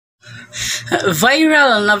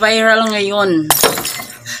Viral na viral ngayon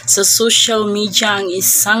sa social media ang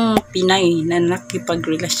isang Pinay na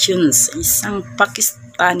nakipagrelasyon sa isang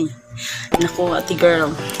Pakistani. Naku, ate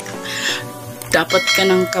girl, dapat ka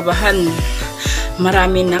ng kabahan.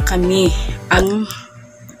 Marami na kami ang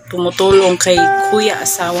tumutulong kay kuya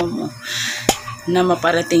asawa mo na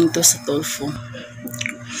maparating to sa Tulfo.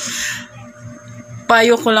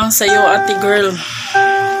 Payo ko lang sa'yo, ate girl,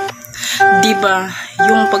 diba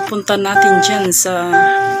yung pagpunta natin dyan sa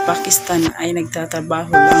Pakistan ay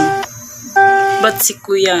nagtatrabaho lang. Ba't si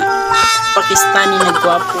kuya Pakistani na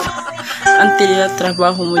gwapo ang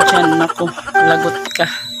tinatrabaho mo dyan? Naku,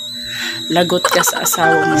 lagot ka sa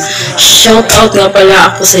asawa mo. Shout out nga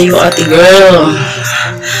pala ako sa iyo, ate girl.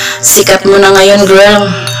 Sikat mo na ngayon, girl.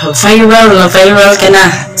 Viral ka na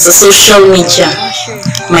sa social media.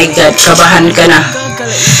 My God, kabahan ka na.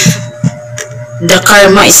 The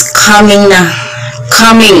karma is coming na.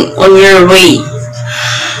 Coming on your way.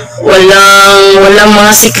 Walang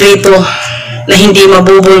mga sikreto na hindi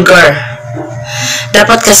mabubulgar.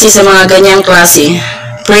 Dapat kasi sa mga ganyang klase,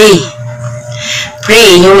 pray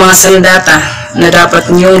yung mga sandata na dapat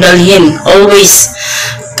niyong dalhin. Always,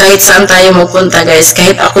 kahit saan tayo magpunta, guys,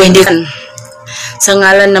 kahit ako hindi sa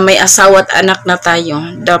ngalan na may asawa at anak na tayo,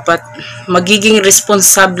 dapat magiging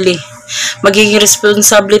responsable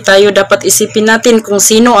tayo. Dapat isipin natin kung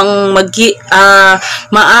sino ang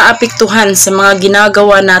maaapektuhan sa mga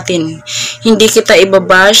ginagawa natin. Hindi kita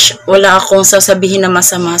ibabash, wala akong sasabihin na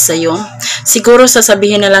masama sa iyo. Siguro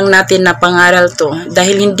sasabihin na lang natin na pangaral to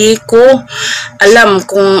dahil hindi ko alam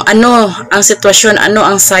kung ano ang sitwasyon, ano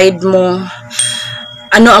ang side mo,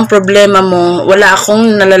 ano ang problema mo. Wala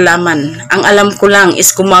akong nalalaman. Ang alam ko lang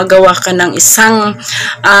is gumagawa ka ng isang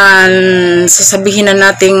sasabihin na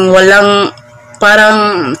nating walang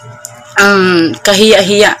parang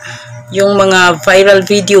kahiya-hiya, yung mga viral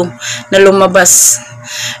video na lumabas,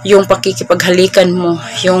 yung pakikipaghalikan mo,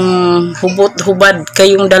 yung hubad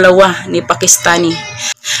kayong dalawa ni Pakistani.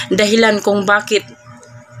 Dahilan kung bakit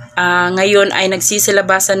ngayon ay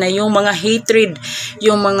nagsisilabasan na yung mga hatred,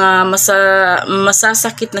 yung mga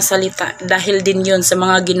masasakit na salita, dahil din yun sa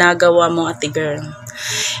mga ginagawa mo, ate girl.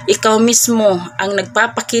 Ikaw mismo ang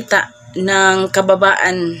nagpapakita ng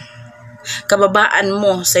kababaan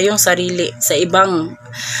mo sa iyong sarili, sa ibang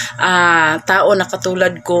tao na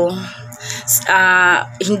katulad ko.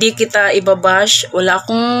 Hindi kita ibabash, wala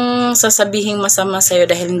akong sasabihing masama sa iyo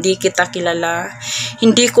dahil hindi kita kilala.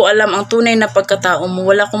 Hindi ko alam ang tunay na pagkatao mo.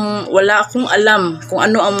 Wala akong alam kung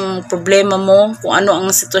ano ang problema mo, kung ano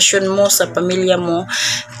ang sitwasyon mo sa pamilya mo.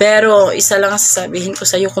 Pero isa lang ang sasabihin ko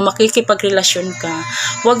sa iyo, kung makikipagrelasyon ka,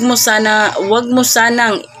 wag mo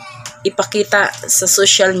sanang ipakita sa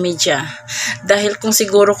social media, dahil kung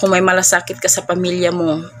may malasakit ka sa pamilya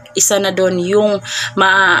mo, isa na doon yung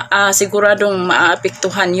siguradong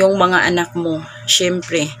maaapektuhan yung mga anak mo.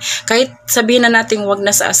 Syempre, kahit sabihin na natin wag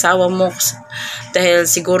na sa asawa mo dahil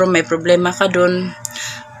siguro may problema ka doon,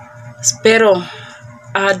 pero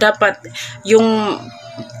dapat yung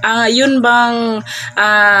yun bang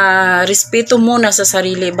respeto muna sa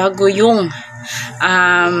sarili bago yung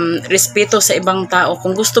respeto sa ibang tao.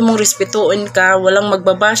 Kung gusto mong respetuin ka, walang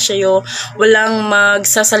magbabash sa'yo, walang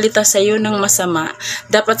magsasalita sa'yo ng masama,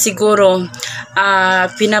 dapat siguro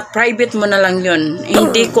pina-private mo na lang yun.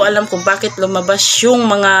 Hindi ko alam kung bakit lumabas yung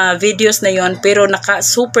mga videos na yun, pero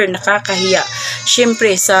super nakakahiya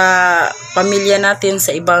syempre sa pamilya natin,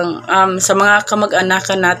 sa ibang sa mga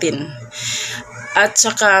kamag-anakan natin. At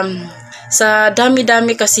saka sa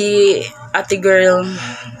dami-dami kasi, ate girl,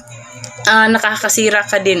 nakakasira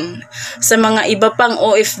ka din sa mga iba pang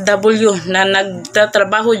OFW na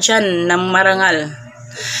nagtatrabaho dyan ng marangal.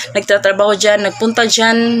 Nagtatrabaho dyan, nagpunta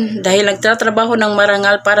dyan dahil nagtatrabaho ng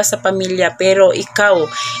marangal para sa pamilya, pero ikaw,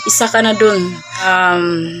 isa ka na dun.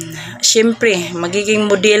 Syempre, magiging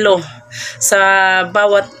modelo sa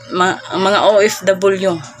bawat mga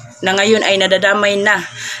OFW na ngayon ay nadadamay na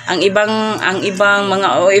ang ibang mga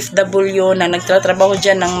OFW na nagtatrabaho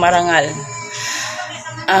dyan ng marangal.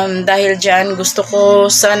 Dahil dyan, gusto ko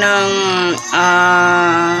sanang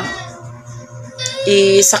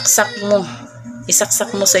isaksak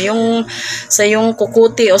mo sa yung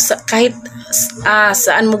kukuti o kahit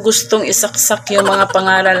saan mo gustong isaksak yung mga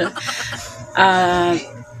pangaral.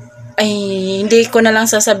 Ay, hindi ko na lang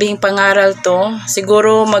sasabihing pangaral to,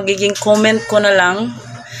 siguro magiging comment ko na lang.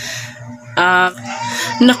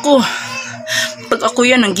 Naku, pag ako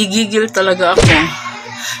yan, nanggigigil talaga ako.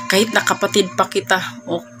 Kahit nakapatid pa kita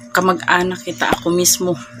o kamag-anak kita, ako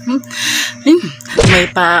mismo.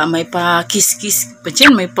 May pa kiss-kiss pa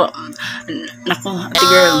dyan, may pa. Naku, ate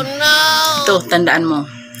girl. Ito, tandaan mo.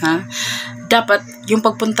 Ha? dapat yung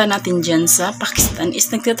pagpunta natin dyan sa Pakistan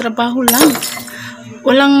is nagtatrabaho lang.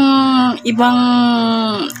 Walang ibang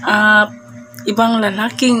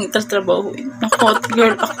lalaking tatrabaho. Naku,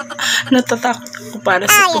 girl, natatakot ako para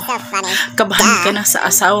sa to. Kabahan ka na sa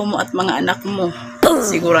asawa mo at mga anak mo.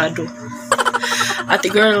 Sigurado.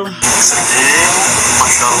 Ate girl.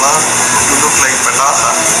 Mashallah, you look like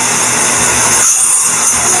patata.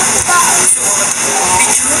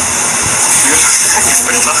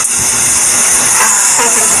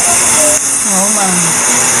 Oh, ma'am.